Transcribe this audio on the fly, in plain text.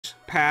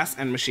pass,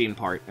 and machine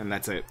part, and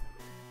that's it.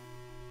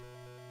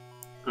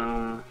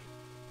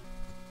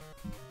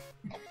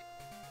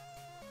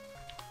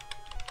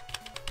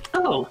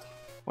 Oh.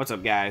 What's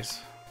up,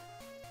 guys?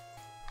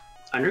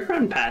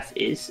 Underground path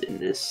is in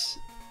this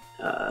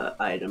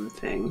item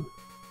thing.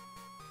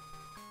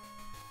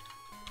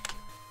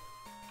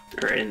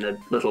 Or in the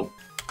little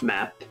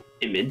map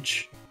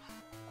image.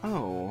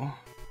 Oh,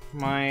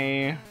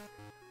 my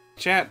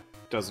chat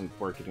doesn't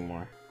work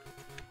anymore.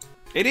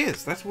 It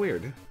is. That's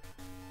weird.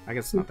 I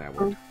guess it's not that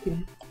weird.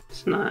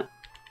 It's not.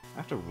 I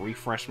have to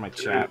refresh my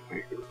chat.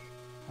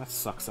 That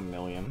sucks a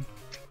million.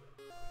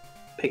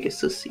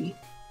 Pegasus. Yes.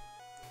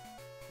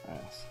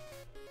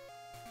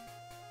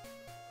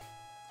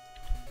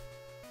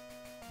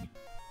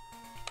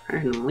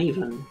 Alright, I'm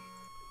leaving.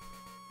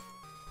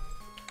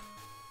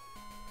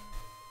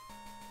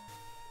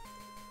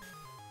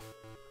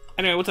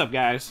 Anyway, what's up,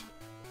 guys?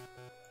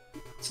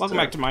 Welcome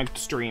back to my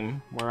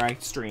stream, where I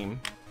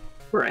stream.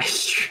 Where I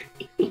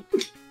stream.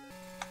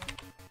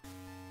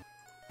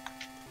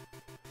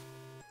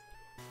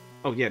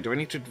 Oh yeah, do I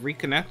need to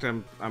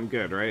reconnect? I'm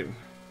good, right?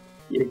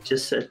 You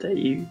just said that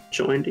you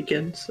joined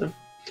again, so...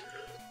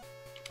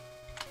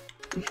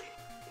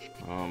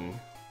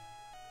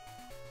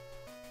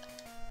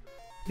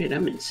 Wait,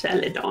 I'm in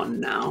Celadon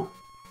now.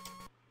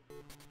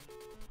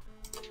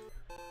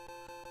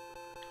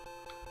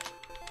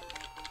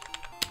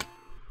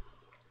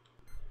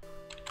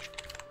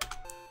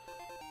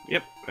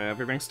 Yep,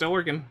 everything's still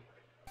working.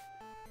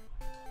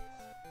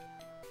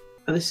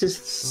 Oh, this is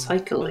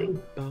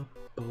cycling.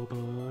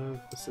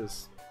 This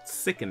is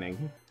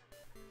sickening.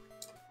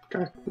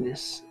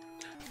 Darkness.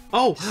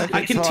 Oh, Okay,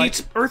 I can so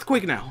teach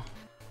Earthquake now.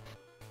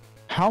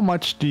 How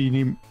much do you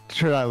need?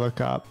 Should I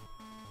look up?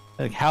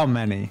 Like, how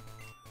many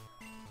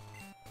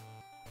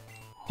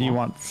do you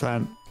want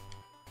sent?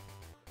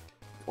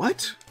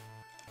 What?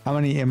 How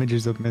many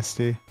images of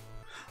Misty?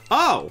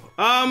 Oh,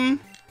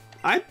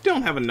 I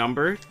don't have a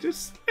number.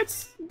 Just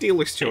it's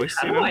dealer's choice.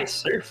 How you do know? I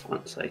surf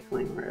on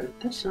cycling road?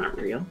 That's not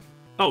real.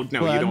 Oh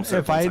no, Well, you don't.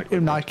 Surf if on I cycling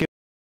am road. not